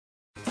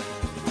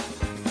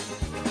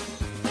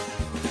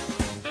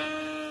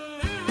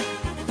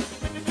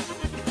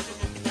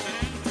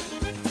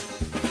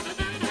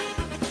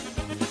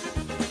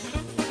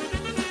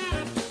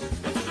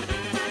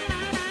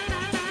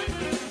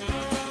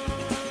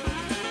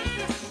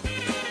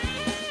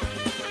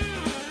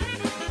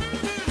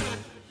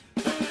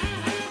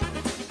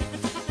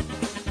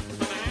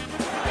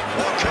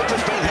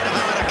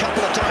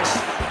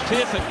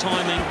perfect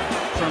timing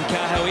from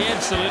Cahill.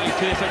 Absolutely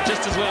perfect,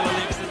 just as well the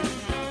legs.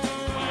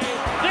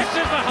 This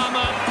is the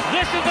hammer,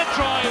 this is the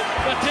try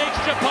that takes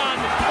Japan.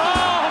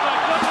 Oh my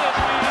goodness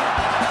me!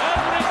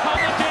 Every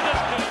commentator's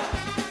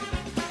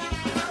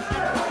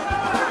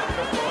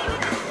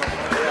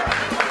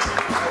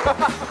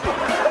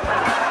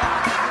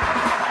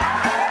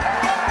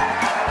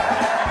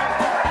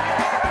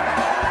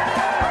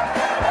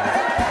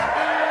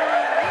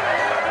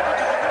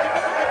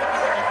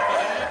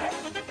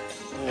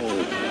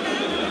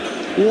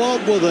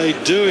What were they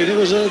doing? It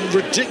was a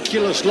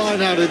ridiculous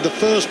line out in the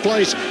first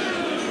place.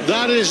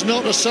 That is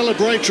not a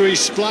celebratory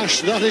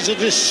splash, that is a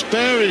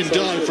despairing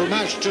dive from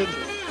Ashton.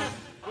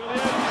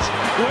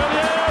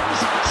 Williams,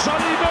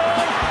 Sonny Bill,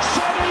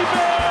 Sonny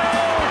Bill,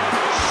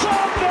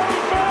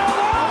 Sonny Bill!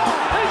 Oh,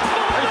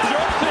 he's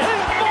dropped it!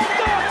 He's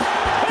bombed it!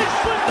 He's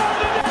slipped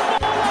under the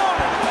ball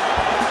line!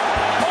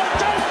 I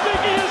don't think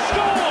he has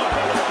scored!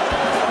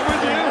 I'm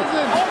with you.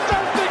 I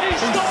don't think he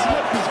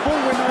scored! His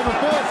ball went over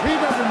first. He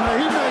doesn't know.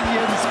 He knows he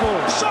hasn't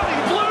scored. Sonny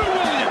blew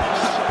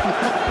Williams!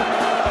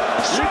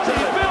 Sonny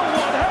Bill,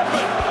 what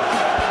happened?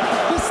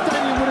 This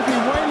stadium would have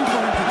been waiting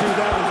for him to do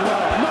that as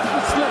well. Not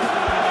the slip.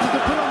 He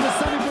could put on the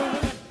Sonny Bill.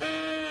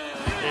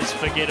 It's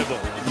forgettable.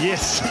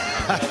 Yes.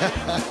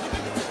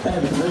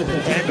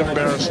 And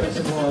embarrassing.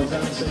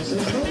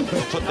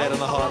 Put that in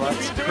the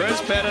highlights.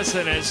 Chris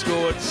Patterson has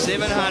scored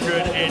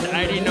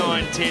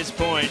 789 test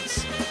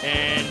points,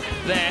 and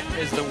that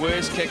is the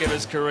worst kick of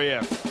his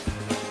career.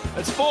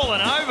 It's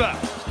fallen over.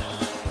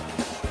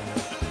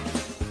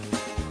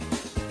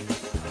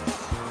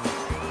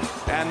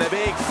 And the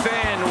big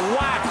fin,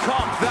 whack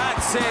cock,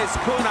 that says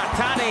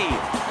Kunatani.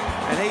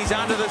 And he's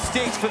under the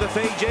sticks for the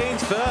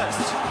Fijians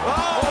first.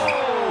 Oh!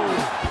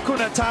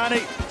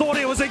 Kunatani thought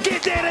it was a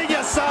get that in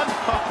you, son.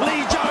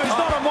 Lee Jones,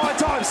 not on my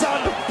time,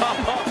 son.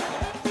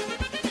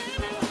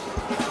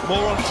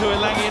 More on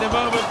Tuilangi in a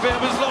moment.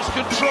 Behrman's lost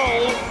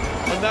control,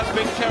 and that's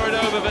been carried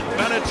over, but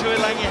Manu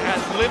Tuilangi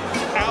has limped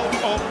out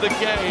of the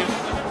game.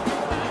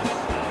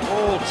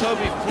 Oh,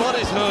 Toby Flood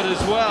is hurt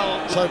as well.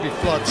 Toby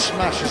Flood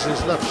smashes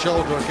his left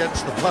shoulder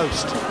against the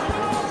post.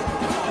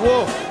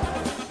 Whoa!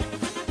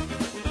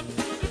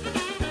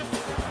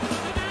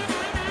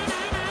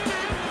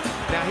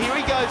 Now here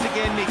he goes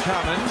again, Nick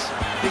Cummins.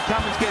 Nick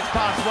Cummins gets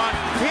past one.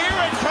 Here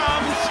it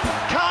comes!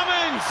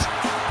 Cummins!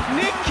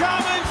 Nick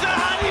Cummins, the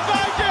Honey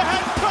Badger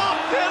has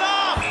topped it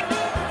up!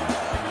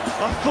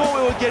 I thought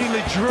we were getting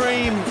the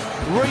dream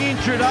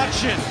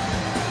reintroduction.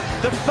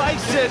 The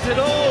face says it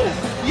all.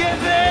 You're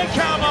there,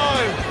 Camo!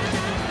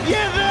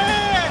 You're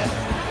there!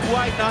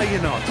 Wait, no,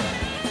 you're not.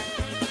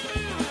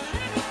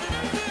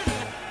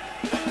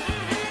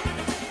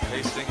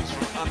 Hastings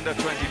from under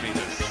 20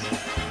 metres.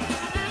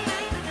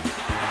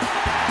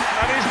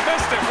 And he's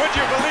missed it, would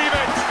you believe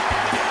it?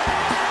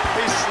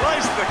 He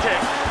sliced the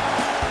kick.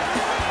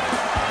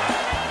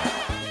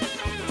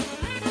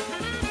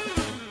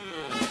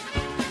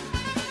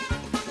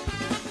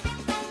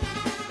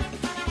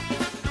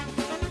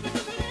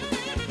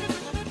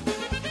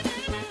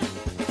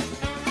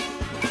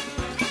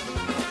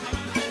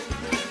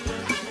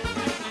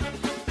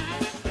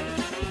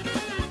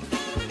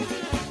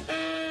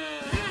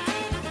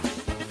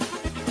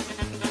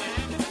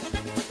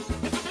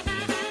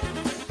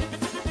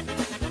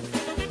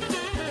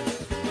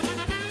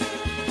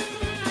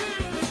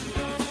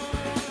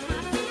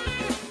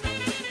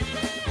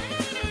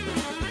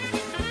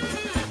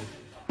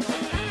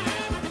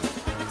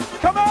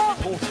 Come on!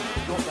 Porter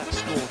got that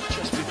score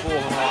just before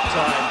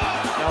half-time.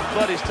 Now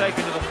Flood is taken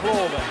to the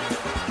floor then.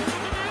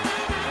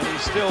 And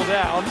he's still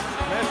down.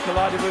 May have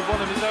collided with one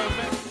of his own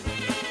men.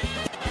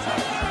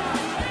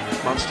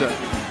 Munster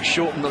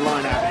shortened the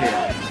line out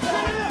here.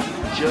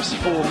 Just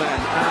 4 men.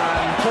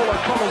 And Paul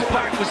O'Connell's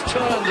back was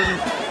turned and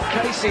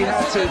Casey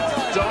had to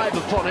dive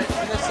upon it.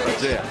 Oh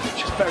dear.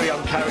 Just very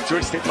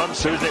uncharacteristic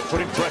Munster, isn't it?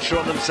 Putting pressure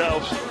on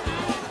themselves.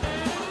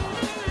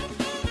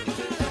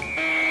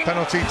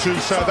 Penalty to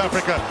South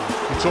Africa.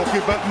 You're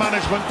talking about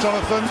management,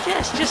 Jonathan.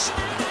 Yes, just...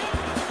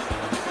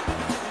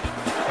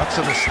 That's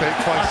a mistake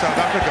by South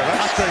Africa.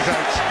 That's straight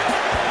out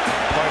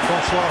by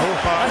Francois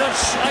Hoffart.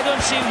 I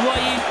don't see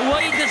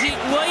why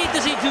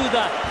does he do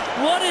that?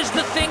 What is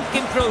the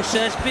thinking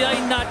process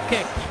behind that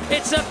kick?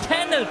 It's a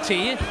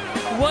penalty.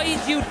 Why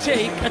do you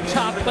take a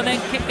tap and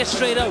then kick it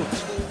straight out?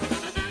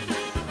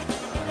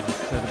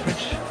 So the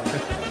French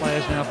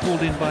players now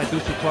pulled in by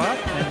Dussautoir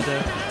and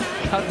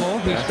Cudmore,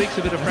 who speaks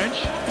a bit of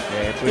French.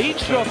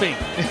 Eavesdropping.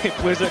 He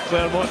plays at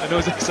Claremont and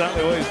knows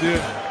exactly what he's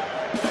doing.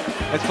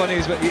 It's funny,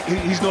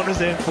 he's not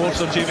as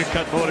enforced on Jamie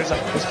Cudmore. It's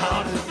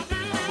hard.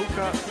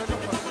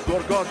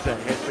 Gorgota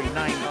has been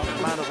named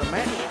man of the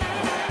match.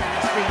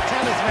 He's been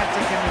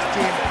talismanic in this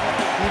team.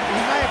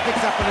 He may have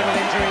picked up a little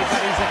injury,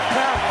 but he's a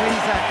crowd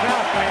pleaser,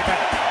 crowd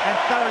favourite, and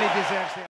thoroughly deserves it.